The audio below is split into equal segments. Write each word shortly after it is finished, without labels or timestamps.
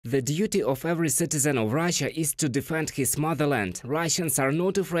The duty of every citizen of Russia is to defend his motherland. Russians are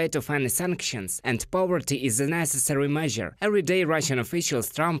not afraid of any sanctions, and poverty is a necessary measure. Every day Russian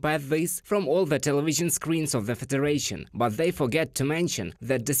officials trumpet this from all the television screens of the Federation, but they forget to mention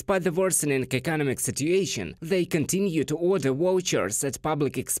that despite the worsening economic situation, they continue to order vouchers at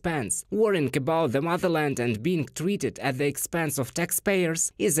public expense. Worrying about the motherland and being treated at the expense of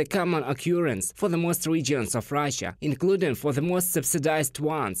taxpayers is a common occurrence for the most regions of Russia, including for the most subsidized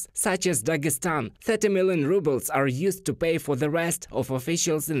ones, such as Dagestan. 30 million rubles are used to pay for the rest of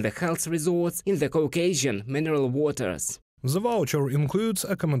officials in the health resorts in the Caucasian mineral waters. The voucher includes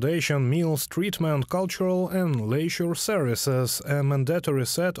accommodation, meals, treatment, cultural and leisure services, a mandatory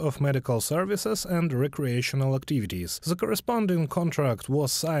set of medical services and recreational activities. The corresponding contract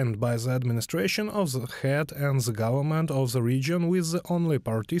was signed by the administration of the head and the government of the region, with the only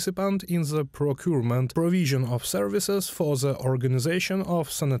participant in the procurement, provision of services for the organization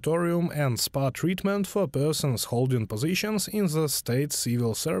of sanatorium and spa treatment for persons holding positions in the state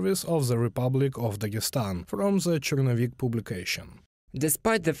civil service of the Republic of Dagestan, from the Chernovik publication.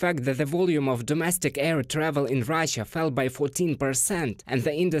 Despite the fact that the volume of domestic air travel in Russia fell by 14% and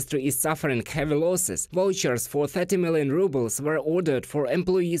the industry is suffering heavy losses, vouchers for 30 million rubles were ordered for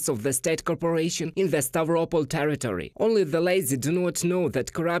employees of the state corporation in the Stavropol territory. Only the lazy do not know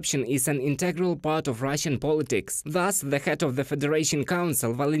that corruption is an integral part of Russian politics. Thus, the head of the Federation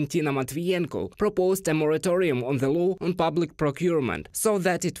Council, Valentina Matvienko, proposed a moratorium on the law on public procurement, so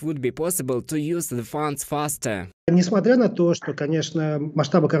that it would be possible to use the funds faster. Despite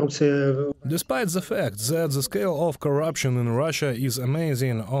the fact that the scale of corruption in Russia is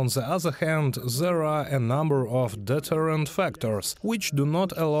amazing, on the other hand, there are a number of deterrent factors which do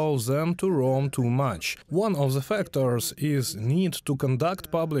not allow them to roam too much. One of the factors is need to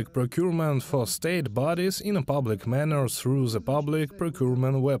conduct public procurement for state bodies in a public manner through the public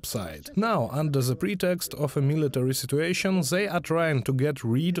procurement website. Now, under the pretext of a military situation, they are trying to get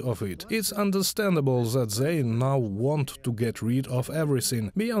rid of it. It's understandable that they now want to get rid of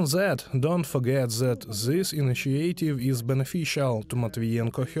everything. Beyond that, don't forget that this initiative is beneficial to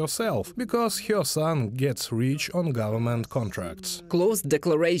Matvienko herself, because her son gets rich on government contracts. Closed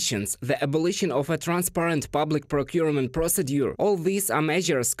declarations, the abolition of a transparent public procurement procedure, all these are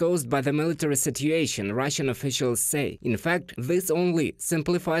measures caused by the military situation, Russian officials say. In fact, this only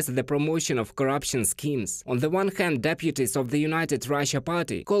simplifies the promotion of corruption schemes. On the one hand, deputies of the United Russia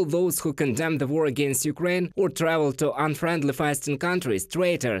Party call those who condemn the war against Ukraine or travel to unfriendly fasting countries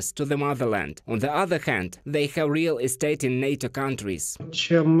traitors to the motherland. On the other hand, they have real estate in NATO countries.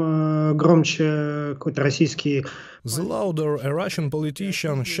 The louder a Russian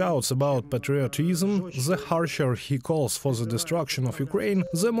politician shouts about patriotism, the harsher he calls for the destruction of Ukraine,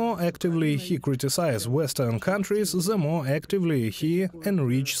 the more actively he criticizes Western countries, the more actively he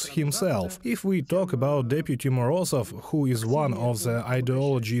enriches himself. If we talk about Deputy Morozov, who is one of the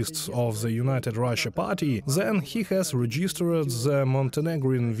ideologists of the United Russia Party, then he has registered the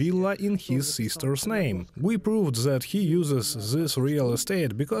Montenegrin villa in his sister's name. We proved that he uses this real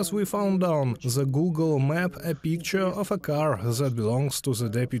estate because we found on the Google map a picture of a car that belongs to the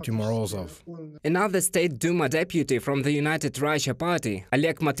Deputy Morozov. Another State Duma deputy from the United Russia Party,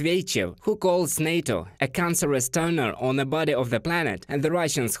 Oleg Matveychev, who calls NATO a cancerous tumor on the body of the planet and the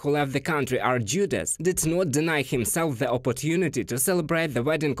Russians who left the country are Judas, did not deny himself the opportunity to celebrate the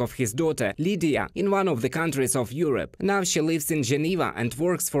wedding of his daughter Lydia in one of the countries of Europe. Now she lives in Geneva and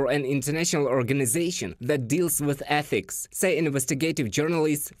works for an international organization that deals with ethics, say investigative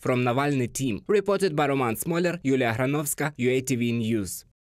journalists from Navalny team. Reported by Roman Smoler, Yulia Hranovska, UATV News.